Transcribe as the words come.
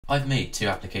I've made 2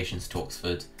 applications to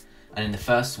Oxford, and in the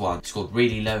first one I scored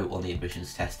really low on the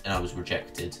admissions test and I was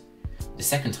rejected. The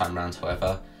second time round,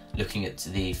 however, looking at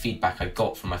the feedback I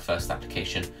got from my first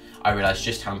application, I realised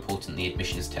just how important the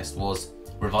admissions test was,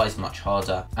 revised much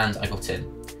harder, and I got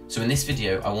in. So in this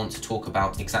video I want to talk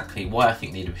about exactly why I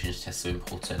think the admissions test is so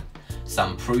important,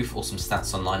 some proof or some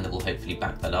stats online that will hopefully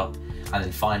back that up, and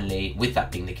then finally, with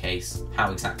that being the case,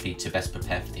 how exactly to best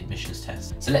prepare for the admissions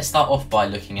test. So let's start off by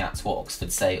looking at what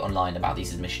Oxford say online about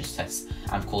these admissions tests,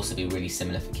 and of course it'll be really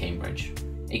similar for Cambridge.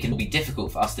 It can be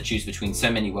difficult for us to choose between so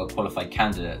many well-qualified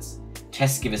candidates.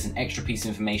 Tests give us an extra piece of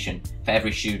information for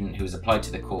every student who has applied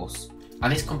to the course.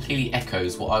 And this completely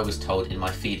echoes what I was told in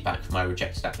my feedback for my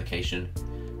rejected application.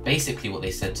 Basically what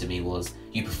they said to me was,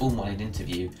 you perform well in an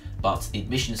interview, but the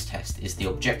admissions test is the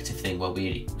objective thing where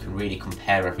we can really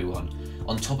compare everyone.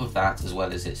 On top of that, as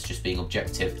well as it's just being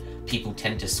objective, people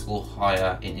tend to score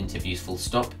higher in interviews full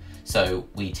stop, so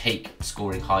we take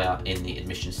scoring higher in the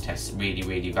admissions test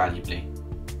really valuably.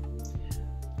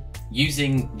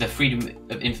 Using the Freedom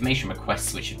of Information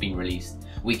requests which have been released,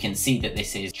 we can see that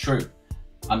this is true.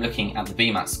 I'm looking at the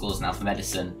BMAT scores now for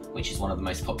medicine, which is one of the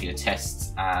most popular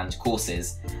tests and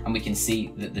courses, and we can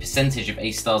see that the percentage of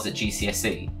A stars at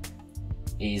GCSE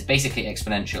is basically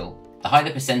exponential. The higher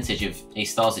the percentage of A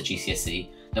stars at GCSE,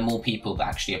 the more people that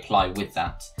actually apply with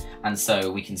that. And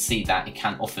so we can see that it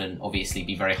can often obviously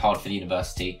be very hard for the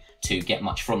university to get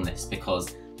much from this,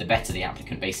 because the better the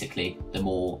applicant basically, the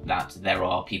more that there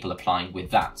are people applying with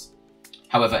that.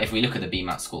 However, if we look at the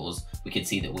BMAT scores, we can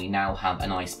see that we now have a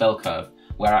nice bell curve,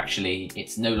 where actually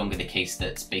it's no longer the case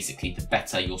that basically the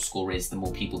better your score is, the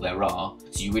more people there are,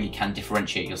 so you really can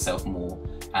differentiate yourself more,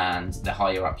 and the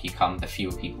higher up you come, the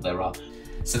fewer people there are.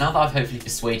 So now that I've hopefully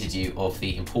persuaded you of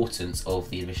the importance of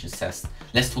the admissions test,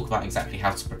 let's talk about exactly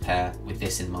how to prepare with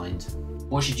this in mind.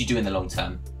 What should you do in the long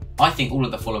term? I think all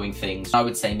of the following things. I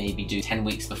would say maybe do 10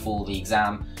 weeks before the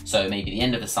exam, so maybe the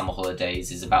end of the summer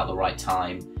holidays is about the right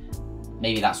time.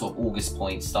 Maybe that sort of August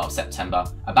point, start of September,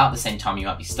 about the same time you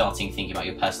might be starting thinking about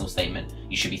your personal statement,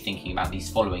 you should be thinking about these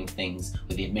following things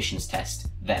with the admissions test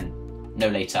then, no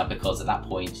later, because at that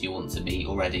point you want to be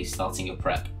already starting your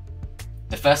prep.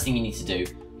 The first thing you need to do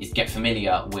is get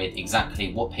familiar with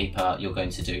exactly what paper you're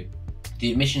going to do.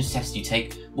 The admissions test you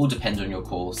take will depend on your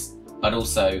course, but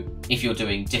also if you're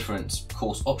doing different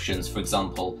course options, for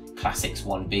example, Classics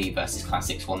 1B versus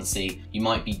Classics 1C, you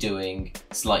might be doing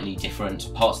slightly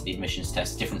different parts of the admissions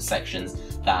test, different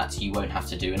sections that you won't have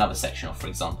to do another section of, for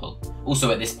example.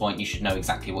 Also at this point, you should know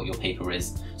exactly what your paper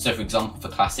is. So for example, for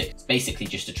Classics, it's basically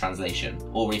just a translation.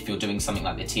 Or if you're doing something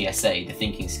like the TSA, the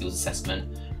Thinking Skills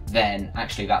Assessment, then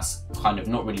actually that's kind of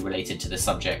not really related to the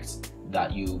subject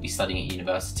that you will be studying at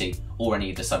university or any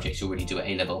of the subjects you already do at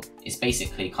A-level. It's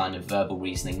basically kind of verbal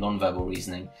reasoning, non-verbal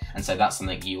reasoning, and so that's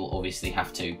something you will obviously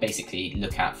have to basically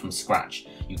look at from scratch.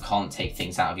 You can't take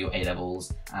things out of your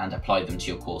A-levels and apply them to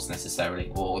your course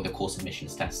necessarily, or the course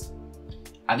admissions test.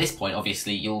 At this point,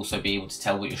 obviously, you'll also be able to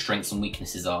tell what your strengths and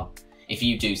weaknesses are. If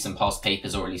you do some past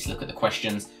papers, or at least look at the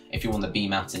questions, if you're on the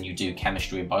BMAT and you do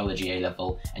chemistry and biology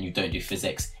A-level and you don't do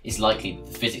physics, it's likely that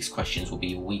the physics questions will be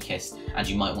your weakest and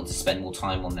you might want to spend more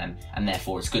time on them, and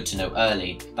therefore it's good to know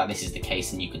early that this is the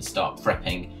case and you can start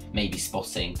prepping, maybe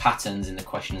spotting patterns in the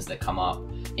questions that come up.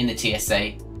 In the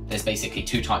TSA, there's basically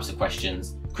 2 types of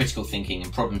questions, critical thinking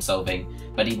and problem solving,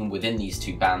 but even within these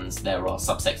 2 bands there are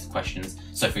subsets of questions.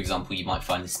 So for example, you might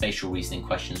find the spatial reasoning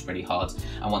questions really hard,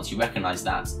 and once you recognise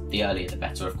that, the earlier the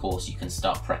better, of course, you can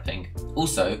start prepping.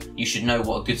 Also, you should know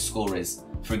what a good score is.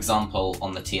 For example,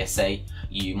 on the TSA,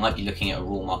 you might be looking at a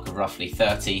raw mark of roughly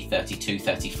 30, 32,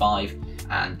 35,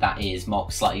 and that is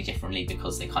marked slightly differently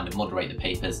because they kind of moderate the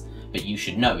papers, but you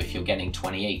should know if you're getting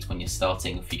 28 when you're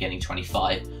starting, if you're getting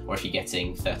 25, or if you're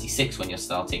getting 36 when you're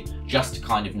starting, just to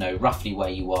kind of know roughly where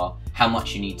you are, how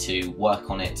much you need to work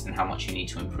on it, and how much you need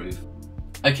to improve.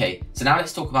 Okay, so now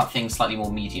let's talk about things slightly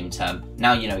more medium term.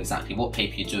 Now you know exactly what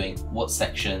paper you're doing, what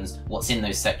sections, what's in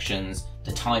those sections,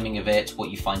 the timing of it, what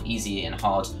you find easy and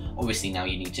hard. Obviously now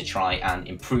you need to try and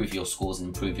improve your scores and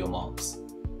improve your marks.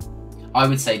 I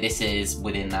would say this is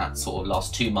within that sort of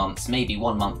last 2 months, maybe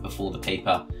 1 month before the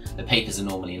paper. The papers are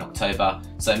normally in October,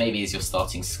 so maybe as you're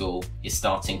starting school, you're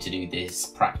starting to do this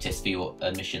practice for your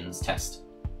admissions test.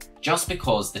 Just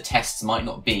because the tests might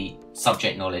not be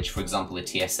subject knowledge, for example the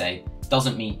TSA,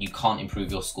 doesn't mean you can't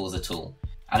improve your scores at all.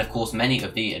 And of course, many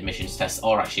of the admissions tests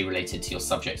are actually related to your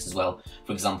subjects as well.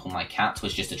 For example, my CAT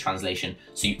was just a translation,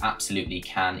 so you absolutely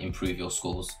can improve your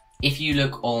scores. If you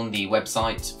look on the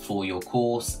website for your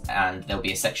course and there'll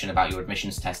be a section about your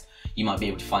admissions test, you might be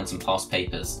able to find some past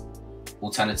papers.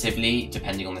 Alternatively,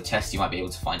 depending on the test, you might be able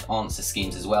to find answer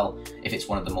schemes as well, if it's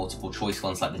one of the multiple choice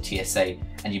ones like the TSA,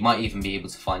 and you might even be able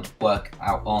to find work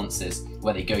out answers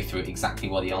where they go through exactly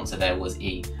why the answer there was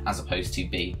E as opposed to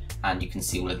B, and you can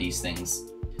see all of these things.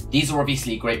 These are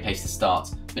obviously a great place to start,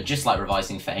 but just like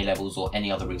revising for A-levels or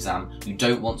any other exam, you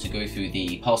don't want to go through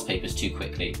the past papers too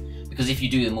quickly, because if you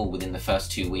do them all within the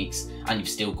first 2 weeks and you've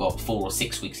still got 4 or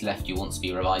 6 weeks left you want to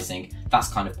be revising, that's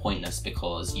kind of pointless,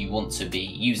 because you want to be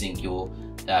using your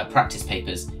practice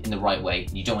papers in the right way.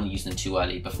 You don't want to use them too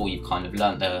early before you've kind of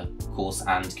learnt the course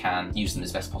and can use them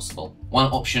as best possible. One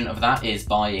option of that is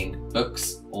buying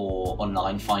books or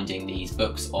online finding these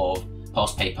books of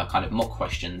past paper kind of mock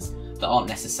questions that aren't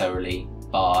necessarily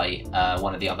by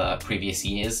one of the other previous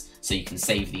years, so you can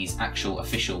save these actual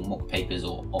official mock papers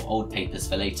or old papers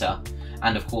for later.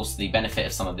 And of course the benefit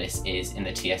of some of this is in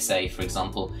the TSA, for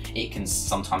example, it can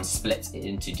sometimes split it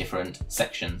into different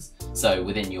sections. So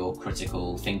within your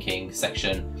critical thinking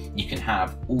section, you can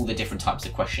have all the different types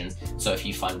of questions. So if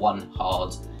you find one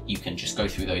hard, you can just go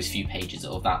through those few pages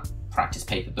of that practice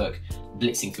paper book,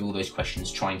 blitzing through all those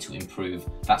questions, trying to improve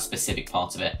that specific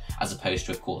part of it, as opposed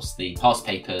to, of course, the past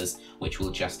papers, which will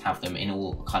just have them in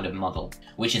all kind of muddle,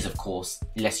 which is, of course,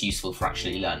 less useful for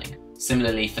actually learning.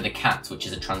 Similarly, for the CAT, which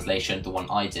is a translation, the one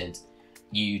I did,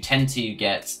 you tend to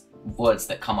get words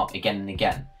that come up again and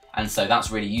again, and so that's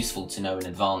really useful to know in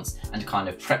advance and kind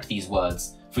of prep these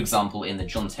words. For example, in the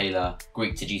John Taylor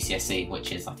Greek to GCSE,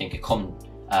 which is, I think, a common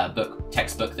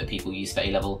textbook that people use for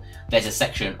A-level, there's a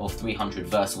section of 300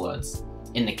 verse words.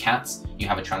 In the CAT, you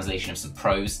have a translation of some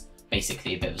prose,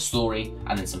 basically a bit of a story,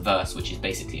 and then some verse, which is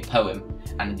basically a poem.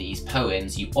 And these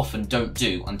poems you often don't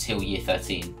do until year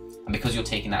 13. And because you're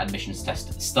taking that admissions test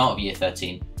at the start of year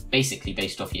 13, basically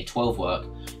based off year 12 work,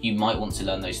 you might want to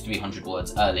learn those 300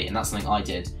 words early, and that's something I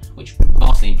did, which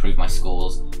vastly improved my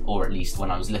scores, or at least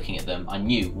when I was looking at them, I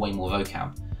knew way more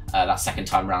vocab that second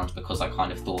time round, because I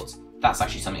kind of thought, that's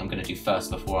actually something I'm going to do first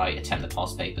before I attempt the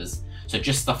past papers. So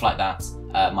just stuff like that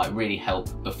might really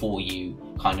help before you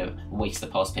kind of waste the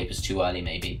past papers too early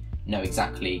maybe. Know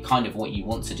exactly kind of what you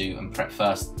want to do and prep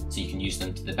first so you can use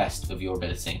them to the best of your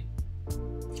ability.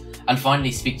 And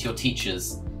finally, speak to your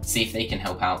teachers, see if they can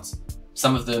help out.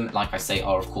 Some of them, like I say,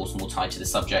 are of course more tied to the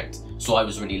subject, so I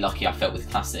was really lucky, I felt, with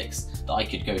classics, that I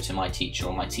could go to my teacher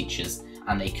or my teachers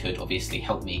and they could obviously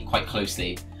help me quite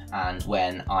closely. And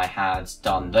when I had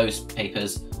done those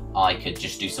papers, I could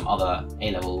just do some other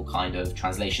A-level kind of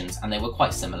translations, and they were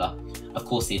quite similar. Of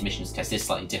course, the admissions test is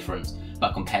slightly different,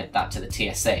 but compared that to the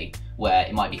TSA, where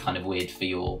it might be kind of weird for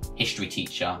your history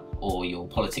teacher or your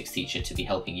politics teacher to be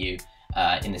helping you,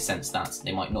 in the sense that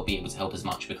they might not be able to help as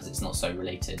much because it's not so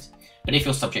related. But if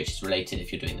your subject is related,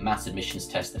 if you're doing the maths admissions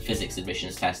test, the physics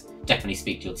admissions test, definitely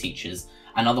speak to your teachers.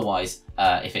 And otherwise,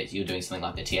 if you're doing something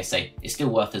like the TSA, it's still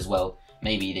worth as well.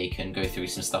 Maybe they can go through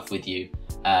some stuff with you.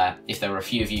 If there are a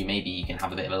few of you, maybe you can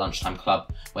have a bit of a lunchtime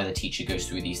club where the teacher goes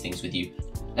through these things with you.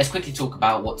 Let's quickly talk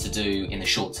about what to do in the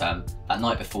short term, that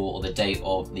night before or the day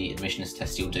of the admissions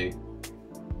test you'll do.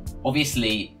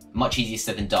 Obviously, much easier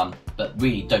said than done, but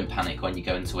really don't panic when you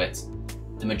go into it.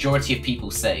 The majority of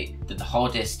people say that the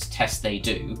hardest test they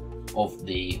do of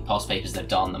the past papers they've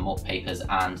done, the mock papers,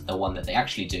 and the one that they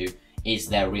actually do is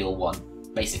their real one.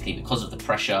 Basically, because of the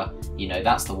pressure, you know,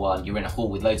 that's the one. You're in a hall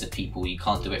with loads of people, you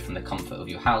can't do it from the comfort of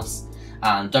your house.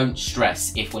 And don't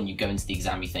stress if when you go into the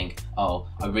exam you think, oh,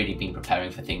 I've really been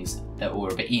preparing for things that were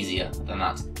a bit easier than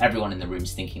that. Everyone in the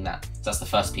room's thinking that. So that's the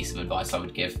first piece of advice I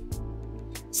would give.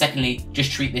 Secondly,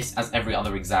 just treat this as every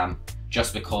other exam,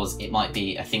 just because it might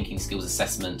be a thinking skills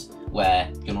assessment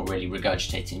where you're not really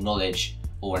regurgitating knowledge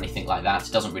or anything like that.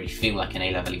 It doesn't really feel like an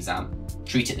A-level exam.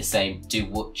 Treat it the same, do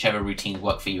whichever routines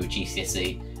work for you at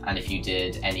GCSE, and if you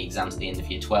did any exams at the end of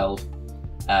year 12,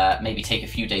 maybe take a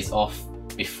few days off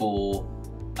before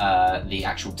the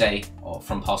actual day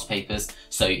from past papers.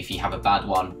 So if you have a bad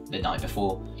one the night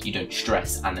before, you don't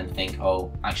stress and then think,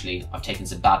 oh, actually I've taken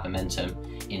some bad momentum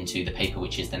into the paper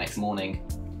which is the next morning.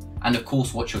 And of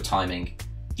course, watch your timing.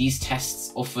 These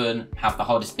tests often have the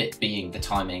hardest bit being the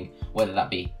timing, whether that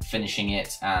be finishing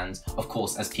it, and of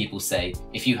course, as people say,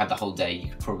 if you had the whole day you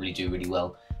could probably do really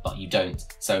well, but you don't.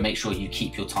 So make sure you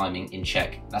keep your timing in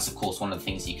check. That's of course one of the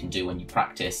things you can do when you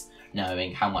practice,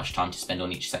 knowing how much time to spend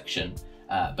on each section,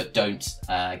 but don't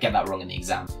get that wrong in the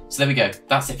exam. So there we go,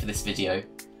 that's it for this video.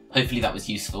 Hopefully that was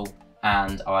useful,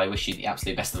 and I wish you the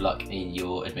absolute best of luck in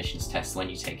your admissions test when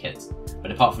you take it.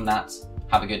 But apart from that,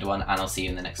 have a good one, and I'll see you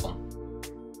in the next one.